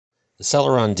The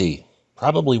Celeron D,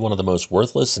 probably one of the most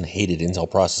worthless and hated Intel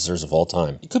processors of all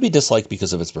time. It could be disliked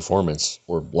because of its performance,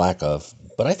 or lack of,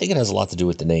 but I think it has a lot to do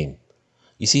with the name.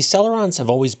 You see, Celerons have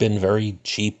always been very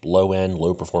cheap, low-end,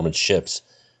 low-performance chips,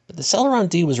 but the Celeron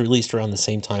D was released around the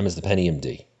same time as the Pentium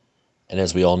D. And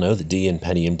as we all know, the D in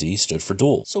Pentium D stood for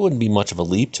dual, so it wouldn't be much of a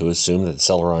leap to assume that the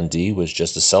Celeron D was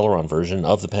just a Celeron version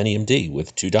of the Pentium D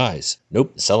with 2 dies.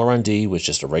 Nope, the Celeron D was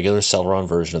just a regular Celeron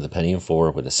version of the Pentium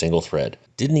 4 with a single thread.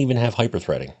 Didn't even have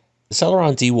hyperthreading. The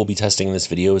Celeron D we'll be testing in this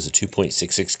video is a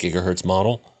 2.66 GHz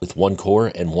model with 1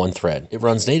 core and 1 thread. It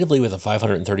runs natively with a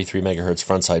 533 MHz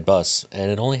frontside bus, and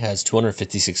it only has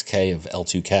 256K of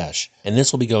L2 cache. And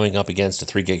this will be going up against a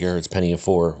 3 GHz Pentium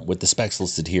 4 with the specs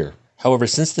listed here. However,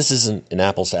 since this isn't an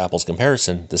apples-to-apples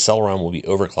comparison, the Celeron will be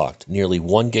overclocked, nearly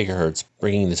 1 GHz,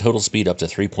 bringing the total speed up to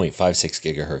 3.56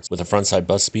 GHz, with a frontside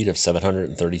bus speed of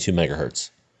 732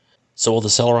 MHz. So will the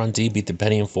Celeron D beat the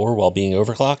Pentium 4 while being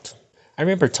overclocked? I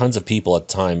remember tons of people at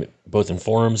the time, both in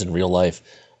forums and real life,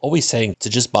 always saying to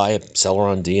just buy a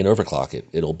Celeron D and overclock it.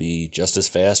 It'll be just as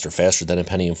fast or faster than a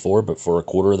Pentium 4, but for a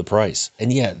quarter of the price.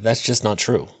 And yet, that's just not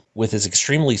true. With its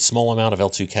extremely small amount of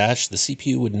L2 cache, the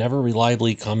CPU would never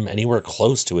reliably come anywhere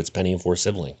close to its Pentium 4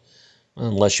 sibling,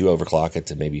 unless you overclock it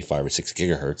to maybe 5 or 6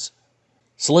 GHz.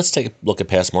 So let's take a look at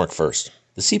Passmark first.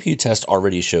 The CPU test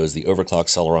already shows the overclocked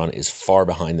Celeron is far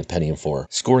behind the Pentium 4,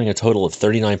 scoring a total of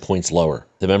 39 points lower.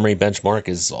 The memory benchmark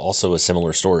is also a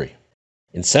similar story.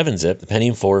 In 7-zip, the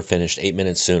Pentium 4 finished 8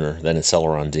 minutes sooner than its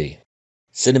Celeron D.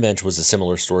 Cinebench was a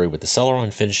similar story, with the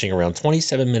Celeron finishing around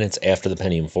 27 minutes after the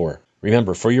Pentium 4.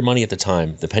 Remember, for your money at the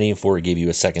time, the Pentium 4 gave you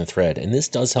a second thread, and this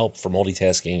does help for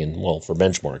multitasking and, well, for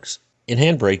benchmarks. In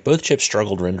Handbrake, both chips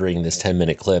struggled rendering this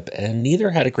 10-minute clip, and neither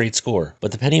had a great score,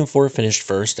 but the Pentium 4 finished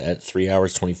first at 3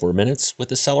 hours 24 minutes, with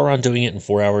the Celeron doing it in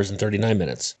 4 hours and 39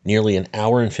 minutes, nearly an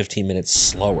hour and 15 minutes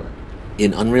slower.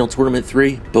 In Unreal Tournament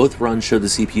 3, both runs showed the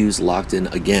CPUs locked in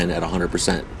again at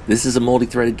 100%. This is a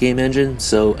multi-threaded game engine,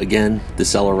 so again, the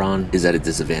Celeron is at a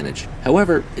disadvantage.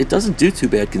 However, it doesn't do too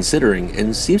bad considering,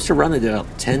 and seems to run at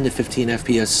about 10 to 15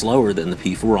 FPS slower than the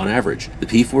P4 on average. The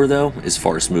P4, though, is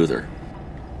far smoother.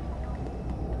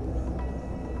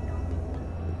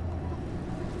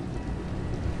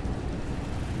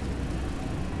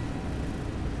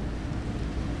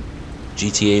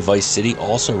 GTA Vice City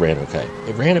also ran okay.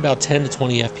 It ran about 10 to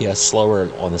 20 FPS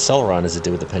slower on the Celeron as it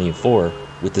did with the Pentium 4,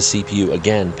 with the CPU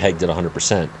again pegged at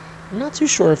 100%. I'm not too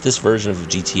sure if this version of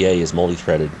GTA is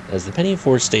multi-threaded, as the Pentium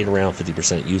 4 stayed around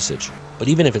 50% usage. But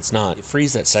even if it's not, it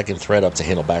frees that second thread up to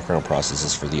handle background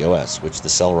processes for the OS, which the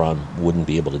Celeron wouldn't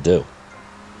be able to do.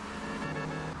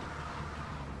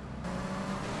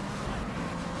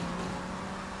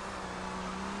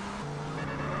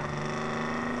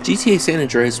 GTA San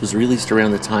Andreas was released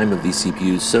around the time of these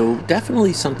CPUs, so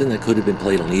definitely something that could have been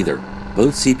played on either.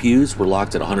 Both CPUs were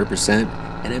locked at 100%,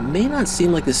 and it may not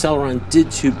seem like the Celeron did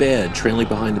too bad, trailing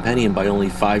behind the Pentium by only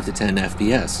 5 to 10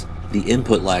 FPS. The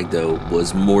input lag, though,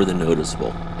 was more than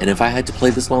noticeable, and if I had to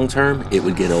play this long term, it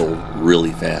would get old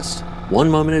really fast. One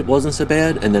moment it wasn't so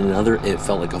bad, and then another it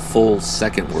felt like a full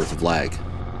second worth of lag.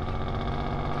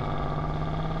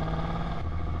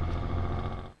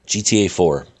 GTA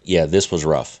 4. Yeah, this was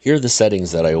rough. Here are the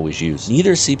settings that I always use.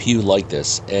 Neither CPU liked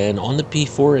this, and on the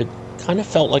P4 it kind of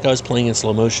felt like I was playing in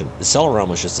slow motion. The Celeron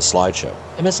was just a slideshow.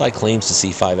 MSI claims to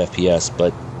see 5 FPS,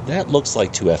 but that looks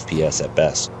like 2 FPS at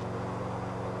best.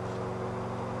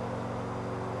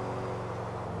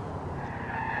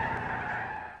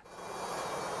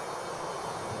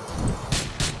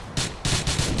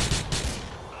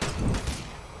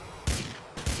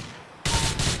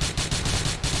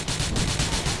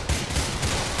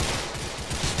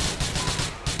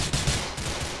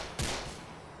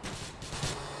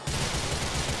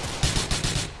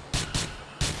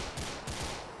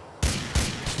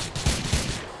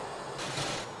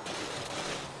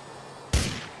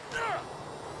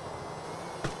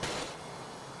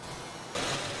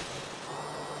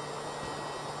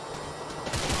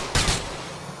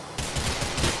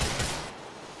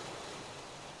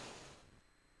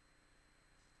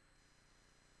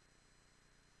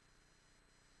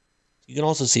 You can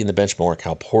also see in the benchmark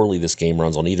how poorly this game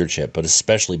runs on either chip, but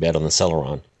especially bad on the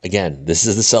Celeron. Again, this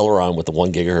is the Celeron with the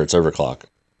 1 GHz overclock.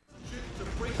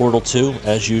 Portal 2,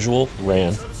 as usual,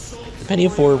 ran. The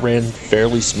Pentium 4 ran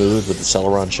fairly smooth, with the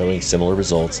Celeron showing similar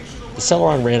results. The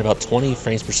Celeron ran about 20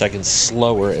 frames per second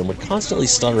slower and would constantly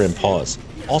stutter and pause.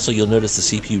 Also, you'll notice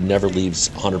the CPU never leaves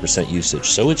 100% usage,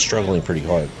 so it's struggling pretty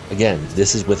hard. Again,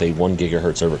 this is with a 1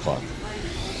 GHz overclock.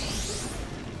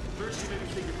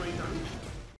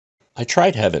 I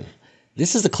tried Heaven.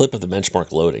 This is the clip of the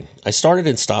benchmark loading. I started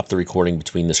and stopped the recording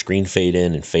between the screen fade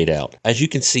in and fade out. As you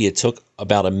can see, it took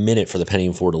about a minute for the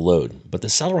Pentium 4 to load, but the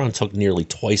Celeron took nearly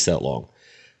twice that long.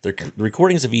 The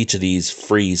recordings of each of these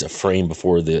freeze a frame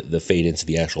before the fade into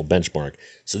the actual benchmark,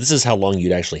 so this is how long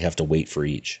you'd actually have to wait for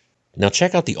each. Now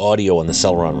check out the audio on the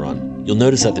Celeron run. You'll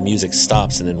notice that the music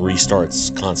stops and then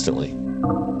restarts constantly.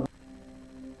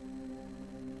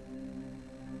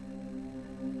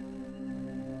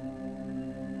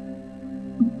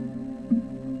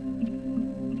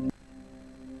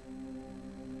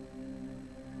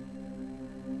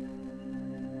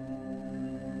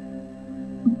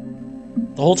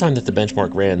 The whole time that the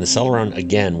benchmark ran, the Celeron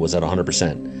again was at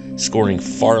 100%, scoring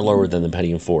far lower than the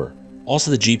Pentium 4.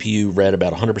 Also, the GPU read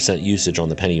about 100% usage on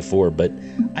the Pentium 4, but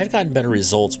I've gotten better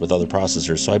results with other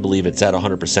processors, so I believe it's at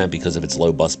 100% because of its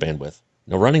low bus bandwidth.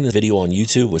 Now, running the video on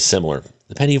YouTube was similar.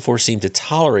 The Pentium 4 seemed to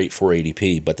tolerate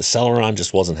 480p, but the Celeron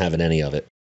just wasn't having any of it.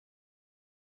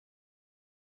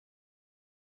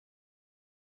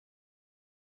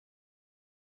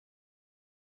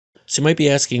 So you might be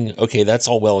asking, okay, that's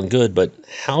all well and good, but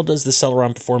how does the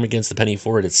Celeron perform against the Pentium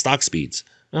 4 at its stock speeds?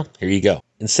 Well, here you go.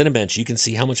 In Cinebench, you can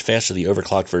see how much faster the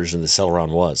overclocked version of the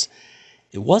Celeron was.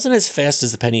 It wasn't as fast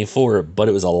as the Pentium 4, but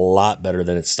it was a lot better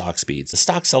than its stock speeds. The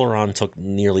stock Celeron took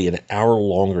nearly an hour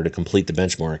longer to complete the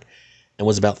benchmark and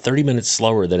was about 30 minutes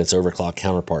slower than its overclocked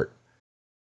counterpart.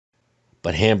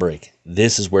 But Handbrake,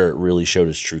 this is where it really showed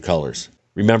its true colors.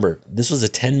 Remember, this was a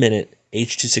 10-minute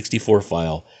H.264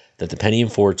 file that the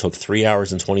Pentium 4 took 3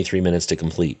 hours and 23 minutes to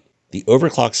complete. The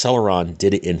overclocked Celeron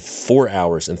did it in 4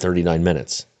 hours and 39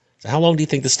 minutes. So how long do you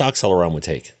think the stock Celeron would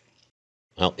take?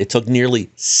 Well, it took nearly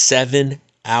 7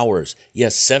 hours.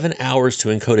 Yes, 7 hours to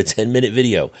encode a 10-minute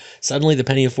video. Suddenly, the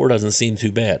Pentium 4 doesn't seem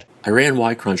too bad. I ran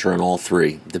Ycruncher on all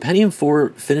three. The Pentium 4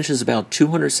 finishes about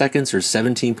 200 seconds or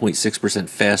 17.6%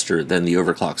 faster than the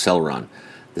overclocked Celeron.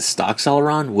 The stock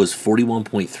Celeron was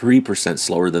 41.3%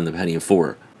 slower than the Pentium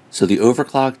 4. So the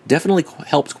overclock definitely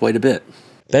helped quite a bit.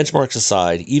 Benchmarks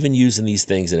aside, even using these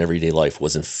things in everyday life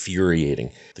was infuriating.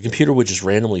 The computer would just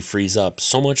randomly freeze up,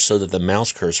 so much so that the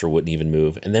mouse cursor wouldn't even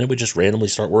move, and then it would just randomly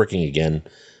start working again,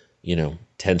 10,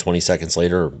 20 seconds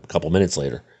later or a couple minutes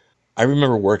later. I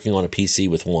remember working on a PC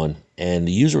with one, and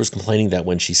the user was complaining that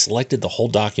when she selected the whole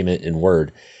document in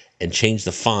Word and changed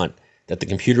the font, that the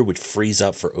computer would freeze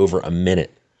up for over a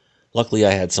minute. Luckily,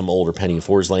 I had some older Pentium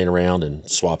 4s laying around and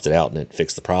swapped it out and it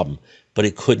fixed the problem, but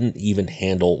it couldn't even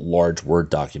handle large Word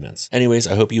documents. Anyways,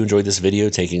 I hope you enjoyed this video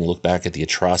taking a look back at the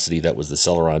atrocity that was the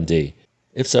Celeron D.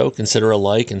 If so, consider a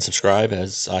like and subscribe,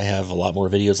 as I have a lot more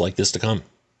videos like this to come.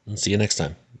 And see you next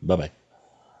time. Bye-bye.